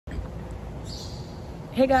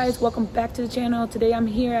Hey guys, welcome back to the channel. Today I'm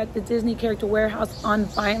here at the Disney Character Warehouse on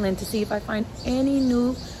Vineland to see if I find any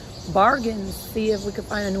new bargains. See if we could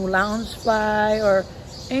find a new lounge fly or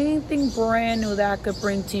anything brand new that I could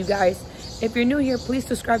bring to you guys. If you're new here, please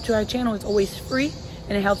subscribe to our channel. It's always free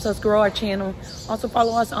and it helps us grow our channel. Also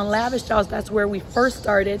follow us on Lavish Dollz. That's where we first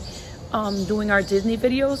started doing our Disney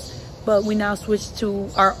videos, but we now switched to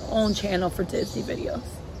our own channel for Disney videos.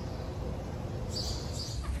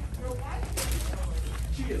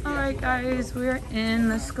 All right guys, we're in.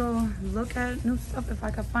 Let's go look at new stuff. If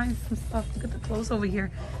I can find some stuff. Look at the clothes over here.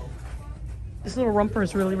 This little romper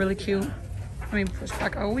is really cute. Let me push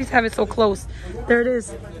back. I always have it so close. There it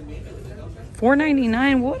is.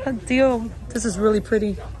 $4.99. What a deal. This is really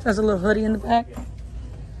pretty. It has a little hoodie in the back.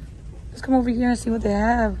 Let's come over here and see what they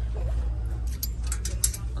have.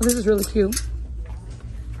 Oh, this is really cute.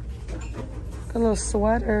 Got a little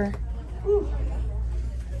sweater.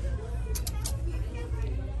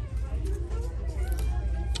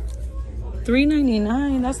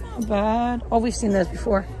 $3.99. That's not bad. Oh, we've seen this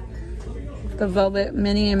before. The velvet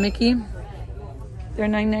Minnie and Mickey. They're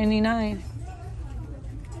 $9.99.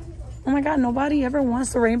 Oh my God! Nobody ever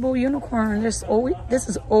wants the rainbow unicorn. This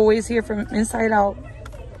is always here from Inside Out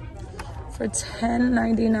for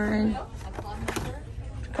 $10.99.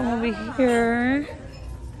 Come over here.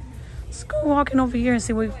 Let's go walking over here and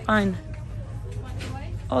see what we find.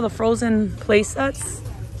 Oh, the Frozen play sets.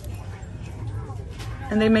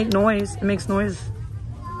 And they make noise. It makes noise.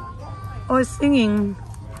 Oh, it's singing.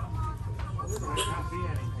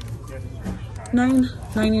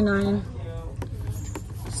 $9.99.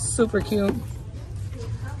 Super cute.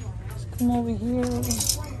 Let's come over here.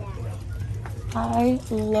 I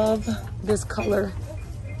love this color.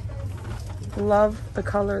 Love the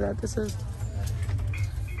color that this is.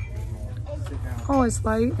 Oh, it's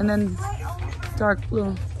light and then dark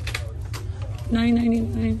blue.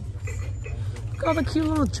 $9.99. Look at all the cute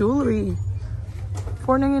little jewelry.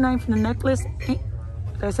 $4.99 for the necklace. Did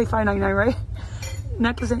I say $5.99, right?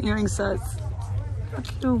 Necklace and earring sets. A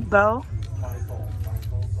cute bell.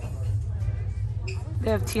 They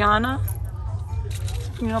have Tiana.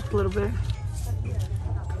 Bring it up a little bit.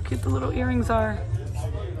 How cute the little earrings are.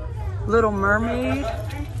 Little Mermaid.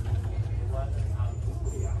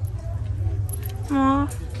 Aw,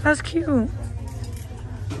 that's cute.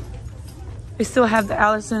 They still have the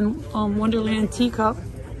Alice in Wonderland teacup.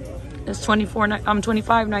 It's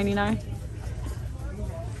 $25.99.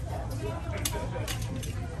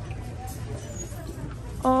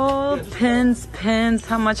 Oh, pins.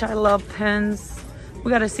 How much I love pins.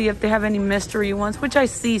 We gotta see if they have any mystery ones, which I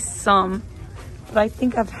see some, but I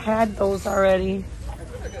think I've had those already.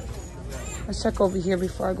 Let's check over here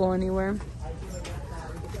before I go anywhere.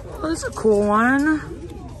 Oh, this is a cool one.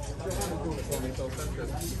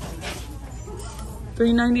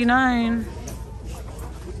 $3.99.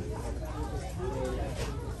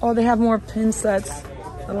 Oh, they have more pin sets.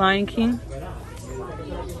 The Lion King.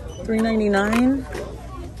 $3.99.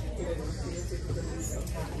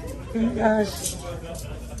 Oh my gosh.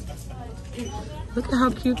 Look at how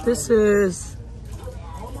cute this is.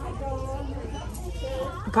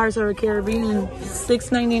 Pirates of the Caribbean.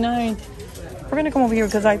 $6.99. We're gonna come over here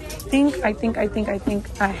because I think I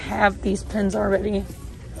have these pins already.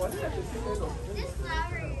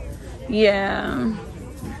 Yeah,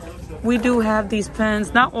 we do have these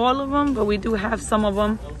pins. Not all of them, but we do have some of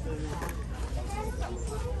them.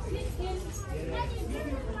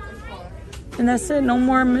 And that's it. No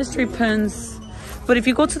more mystery pins. But if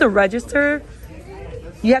you go to the register,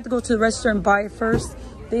 you have to go to the register and buy it first.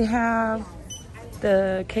 They have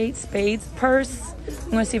the Kate Spade's purse.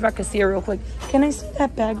 I'm gonna see if I can see it real quick. Can I see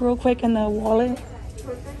that bag real quick in the wallet?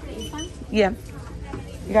 Yeah.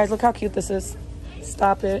 You guys, look how cute this is.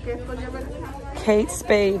 Stop it. Kate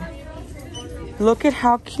Spade. Look at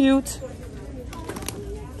how cute.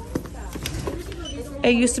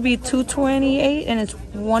 It used to be $228 and it's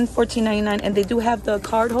 $114.99, and they do have the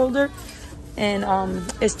card holder, and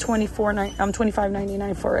it's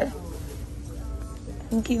 $25.99 for it.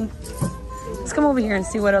 Thank you. Let's come over here and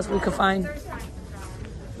see what else we could find.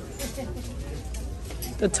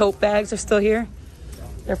 The tote bags are still here.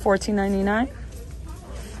 They're $14.99.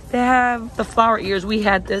 They have the flower ears. We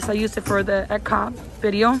had this. I used it for the APP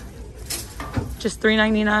video. Just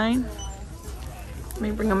 $3.99. Let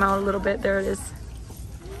me bring them out a little bit. There it is.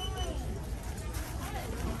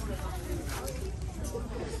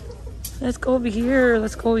 Let's go over here.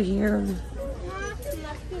 Let's go over here.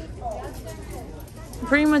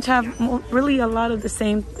 Pretty much have really a lot of the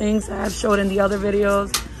same things that I've showed in the other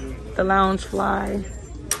videos. The lounge fly.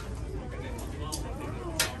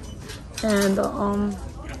 And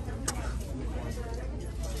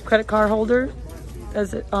credit card holder.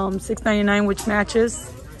 That's $6.99, which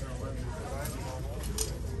matches.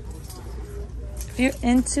 If you're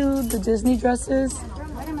into the Disney dresses,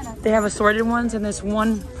 they have assorted ones, and there's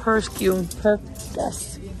one per SKU, per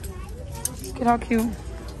guest. Look at how cute.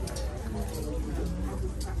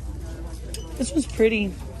 This one's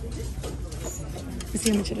pretty. Let's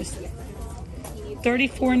see how much it is.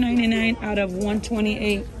 $34.99 out of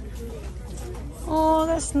 $128. Oh,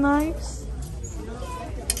 that's nice.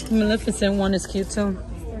 The Maleficent one is cute too.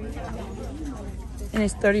 And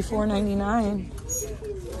it's $34.99.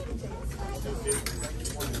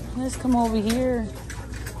 Let's come over here.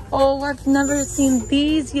 Oh, I've never seen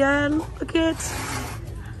these yet. Look at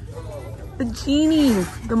the genie,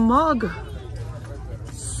 the mug.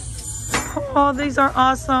 Oh, these are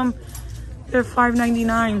awesome. They're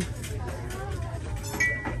 $5.99.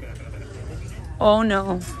 Oh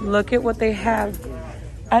no, look at what they have.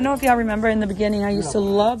 I don't know if y'all remember in the beginning, I used to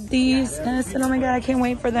love these. And I said, oh my God, I can't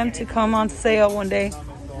wait for them to come on sale one day.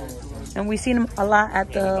 And we've seen them a lot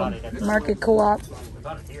at the Market Co-op.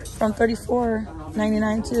 From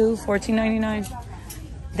 $34.99 to $14.99.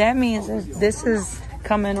 That means that this is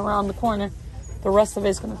coming around the corner. The rest of it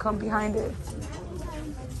is going to come behind it.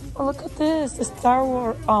 Oh, look at this. The Star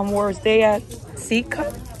Wars Day at Sea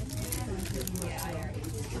Cup.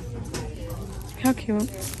 How cute.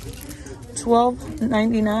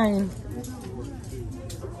 $12.99.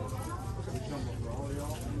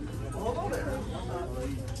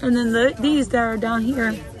 And then these that are down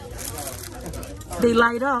here, they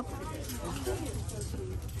light up.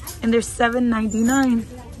 And they're $7.99.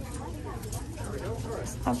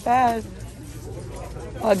 It's not bad.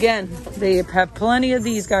 Again, they have plenty of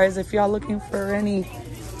these, guys. If y'all looking for any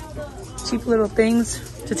cheap little things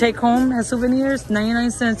to take home as souvenirs, 99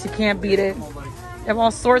 cents, you can't beat it. They have all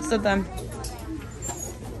sorts of them.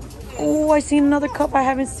 Oh, I seen another cup I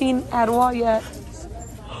haven't seen at all yet.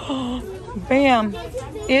 Bam.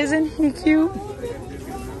 Isn't he cute?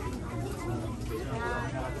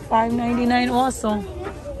 $5.99 also.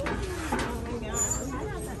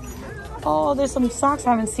 Oh, there's some socks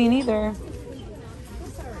I haven't seen either.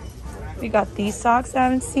 We got these socks I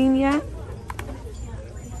haven't seen yet.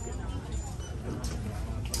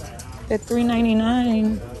 They're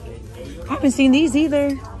 $3.99. I haven't seen these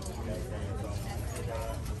either.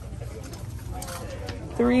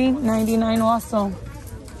 $3.99 also.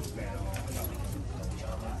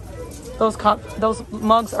 Those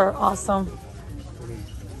mugs are awesome.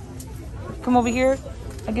 Come over here.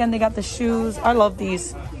 Again, they got the shoes. I love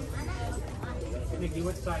these.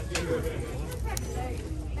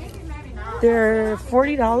 They're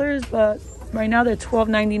 $40, but right now they're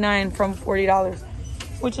 $12.99 from $40,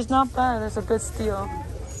 which is not bad. It's a good steal.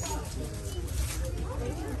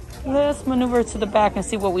 Let's maneuver to the back and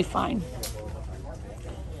see what we find.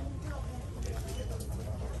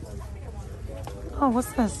 Oh,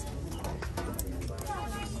 what's this?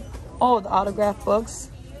 Oh, the autograph books.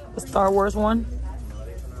 The Star Wars one.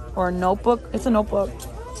 Or a notebook. It's a notebook.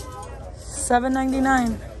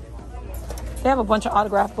 $7.99. They have a bunch of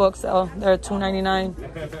autograph books. Oh, they're $2.99.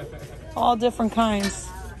 All different kinds.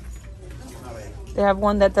 They have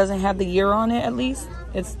one that doesn't have the year on it, at least.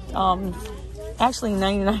 It's actually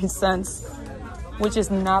 99 cents, which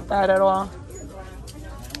is not bad at all.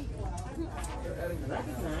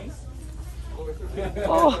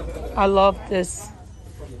 Oh, I love this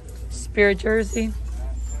Spirit jersey.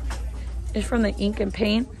 It's from the Ink and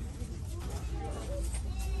Paint.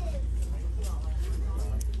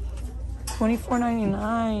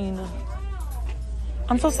 $24.99.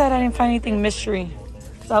 I'm so sad I didn't find anything mystery,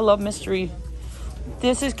 because I love mystery.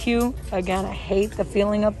 This is cute. Again, I hate the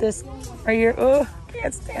feeling of this right here. Oh,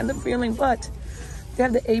 can't stand the feeling, but they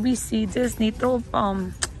have the ABC Disney throw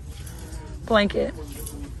blanket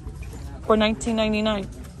for $19.99.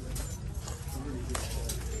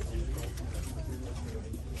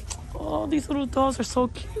 Oh, these little dolls are so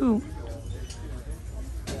cute.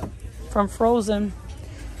 From Frozen.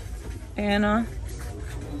 Anna.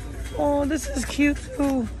 Oh, this is cute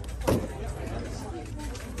too.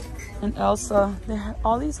 And Elsa.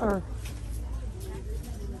 All these are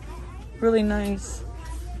really nice.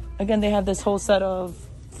 Again, they have this whole set of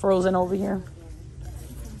Frozen over here.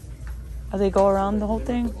 They go around the whole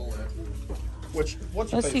thing.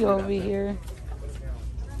 Let's see over here.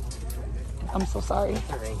 I'm so sorry.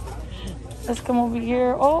 Let's come over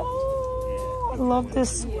here. Oh, I love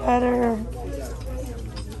this sweater.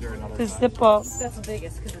 The zip up. That's the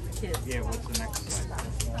biggest because it's a kid. Yeah, what's the next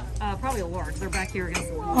one? Probably a large. They're back here against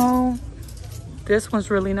the wall. Oh, this one's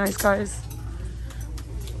really nice, guys.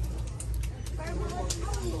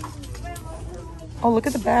 Oh, look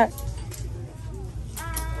at the back.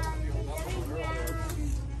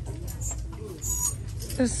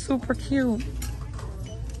 is super cute.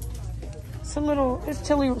 It's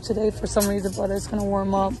chilly today for some reason, but it's gonna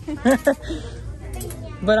warm up.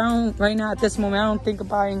 But I don't, right now at this moment, I don't think of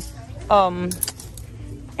buying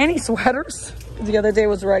any sweaters. The other day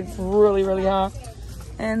was like really, really hot.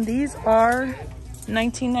 And these are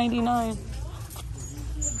 $19.99.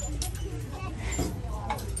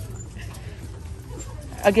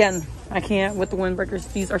 Again, I can't with the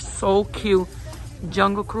windbreakers. These are so cute.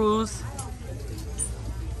 Jungle Cruise,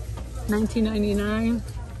 $19.99.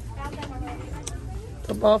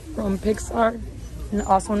 The Buff from Pixar, and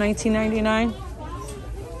also $19.99.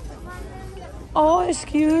 Oh,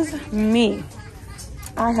 excuse me.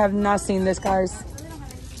 I have not seen this, guys.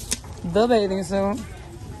 The bathing suit.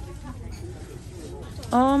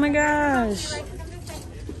 Oh my gosh.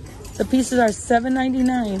 The pieces are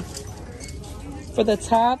 $7.99. For the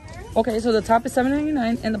top, okay, so the top is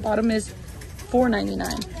 $7.99 and the bottom is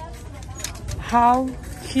 $4.99. How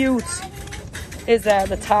cute is that?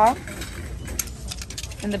 The top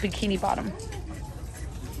and the bikini bottom.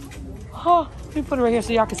 Oh, let me put it right here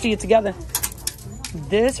so y'all can see it together.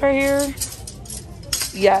 This right here,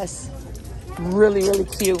 yes, really, really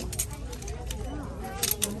cute.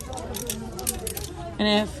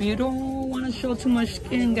 And if you don't want to show too much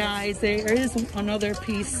skin, guys, there is another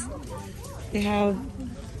piece. They have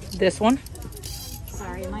this one.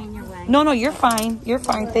 Sorry, am I in your way? No, no, you're fine. You're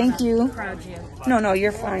fine. Thank you. Crowd you. No, no,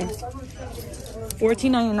 you're fine.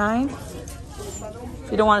 $14.99.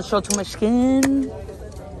 If you don't want to show too much skin.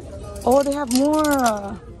 Oh, they have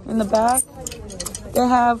more in the back. They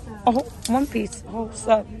have a whole one piece, a whole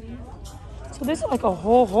set. So this is like a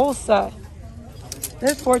whole set.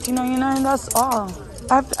 There's $14.99. That's all.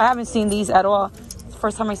 I haven't seen these at all. It's the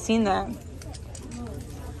first time I've seen that.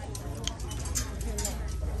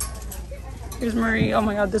 Here's Marie. Oh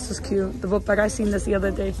my god, this is cute. The book bag. I seen this the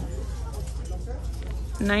other day.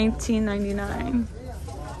 $19.99.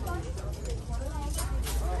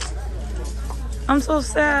 I'm so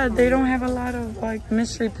sad they don't have a lot of like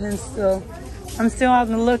mystery pins still. I'm still on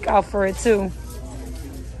the lookout for it too.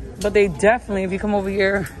 But they definitely, if you come over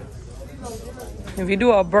here, if you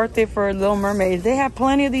do a birthday for Little Mermaid, they have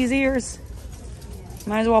plenty of these ears.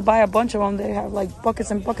 Might as well buy a bunch of them. They have like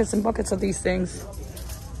buckets and buckets and buckets of these things.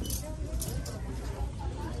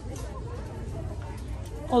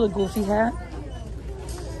 Oh, the Goofy hat.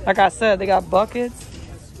 Like I said, they got buckets.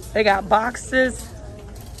 They got boxes.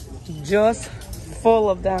 Just full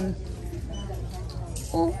of them.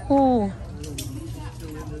 Ooh.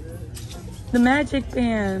 The Magic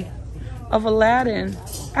Band of Aladdin.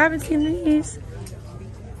 I haven't seen these.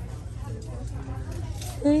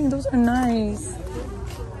 Dang, those are nice.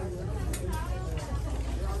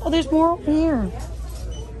 Oh, there's more over here.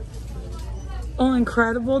 Oh,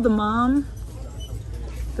 Incredible. The Mom.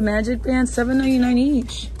 The Magic Band, $7.99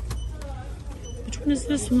 each. Which one is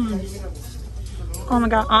this one? Oh my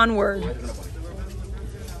god, Onward.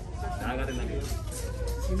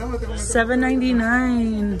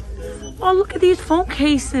 $7.99. Oh, look at these phone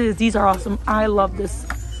cases. These are awesome. I love this.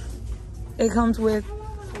 It comes with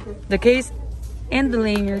the case and the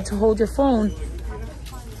lanyard to hold your phone.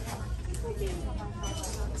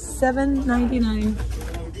 $7.99.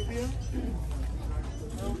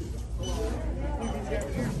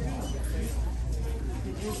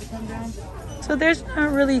 So there's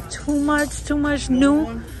not really too much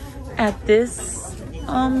new at this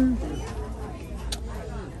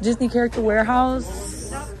Disney Character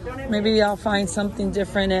Warehouse. Maybe I'll find something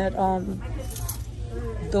different at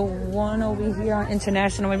the one over here on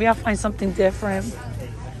International. Maybe I'll find something different.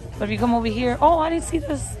 But if you come over here, oh, I didn't see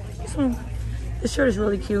this. This shirt is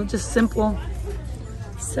really cute, just simple.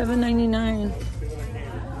 $7.99.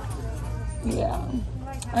 Yeah,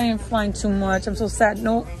 I didn't find too much. I'm so sad.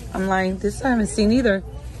 No, I'm lying. This I haven't seen either.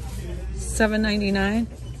 $7.99.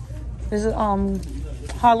 This is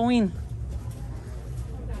Halloween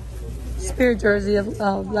Spirit jersey of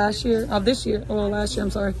last year, of this year. Oh, last year.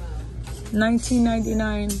 I'm sorry.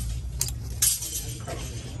 $19.99.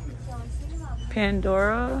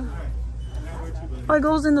 Pandora. Oh, it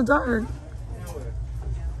goes in the dark.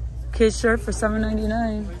 Kids shirt for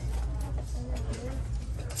 $7.99.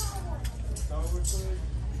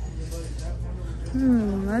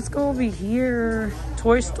 Let's go over here.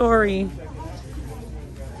 Toy Story.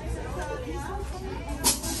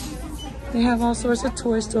 They have all sorts of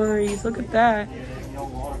Toy Stories. Look at that.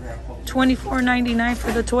 $24.99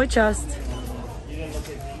 for the toy chest.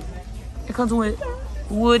 It comes with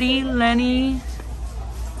Woody, Lenny.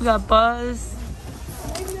 We got Buzz.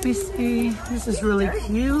 Let me see. This is really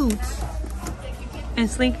cute. And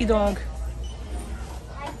Slinky Dog.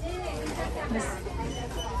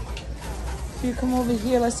 If you come over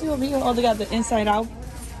here, let's see over here. Oh, they got the Inside Out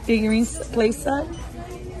figurines play set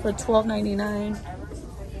for $12.99.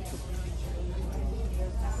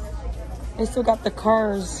 They still got the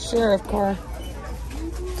Cars sheriff car.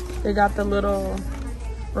 They got the little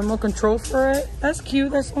remote control for it. That's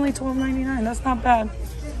cute. That's only $12.99. That's not bad.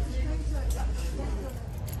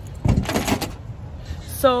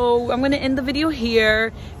 So I'm going to end the video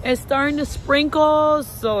here. It's starting to sprinkle,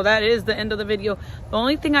 so that is the end of the video. The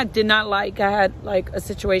only thing I did not like, I had like a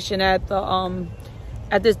situation at the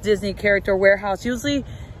at this Disney character warehouse. Usually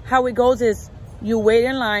how it goes is you wait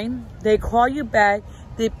in line, they call you back,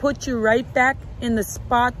 they put you right back in the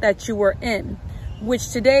spot that you were in,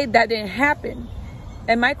 which today that didn't happen.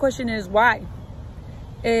 And my question is why?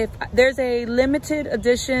 If there's a limited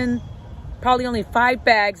edition, probably only 5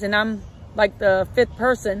 bags, and I'm like the 5th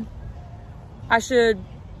person, I should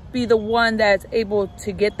be the one that's able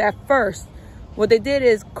to get that first. What they did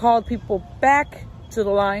is called people back to the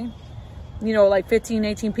line, you know, like 15,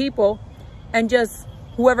 18 people, and just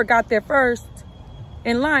whoever got there first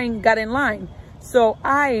in line got in line. So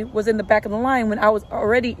I was in the back of the line when I was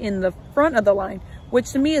already in the front of the line,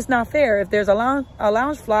 which to me is not fair. If there's a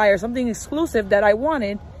lounge fly or something exclusive that I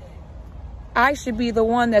wanted, I should be the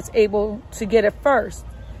one that's able to get it first.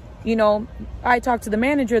 You know, I talked to the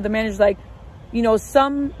manager. The manager's like, you know,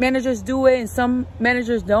 some managers do it and some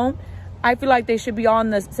managers don't. I feel like they should be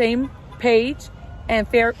on the same page and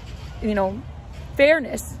fair, you know,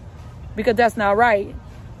 fairness, because that's not right.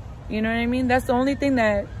 You know what I mean? That's the only thing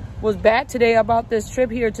that was bad today about this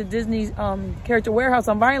trip here to Disney's character warehouse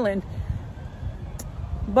on Vineland.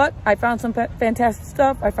 But I found some fantastic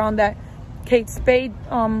stuff. I found that Kate Spade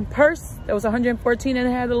purse that was $114 and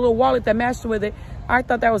it had a little wallet that matched with it. I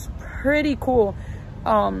thought that was pretty cool.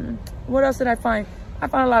 What else did I find? I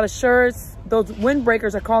found a lot of shirts. Those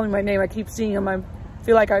windbreakers are calling my name. I keep seeing them. I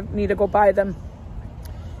feel like I need to go buy them.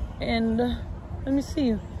 And let me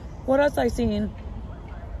see. What else I seen?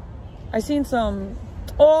 I seen some,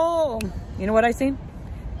 oh, you know what I seen?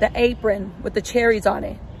 The apron with the cherries on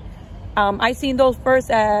it. I seen those first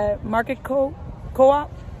at Market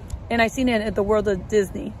Co-op, and I seen it at the World of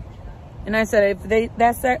Disney. And I said, if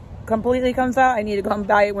that set completely comes out, I need to come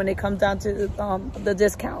buy it when it comes down to the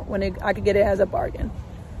discount, when I could get it as a bargain.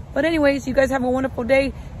 But anyways, you guys have a wonderful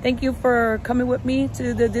day. Thank you for coming with me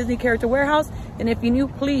to the Disney Character Warehouse. And if you're new,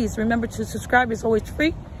 please remember to subscribe. It's always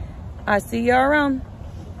free. I see you around.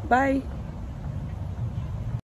 Bye.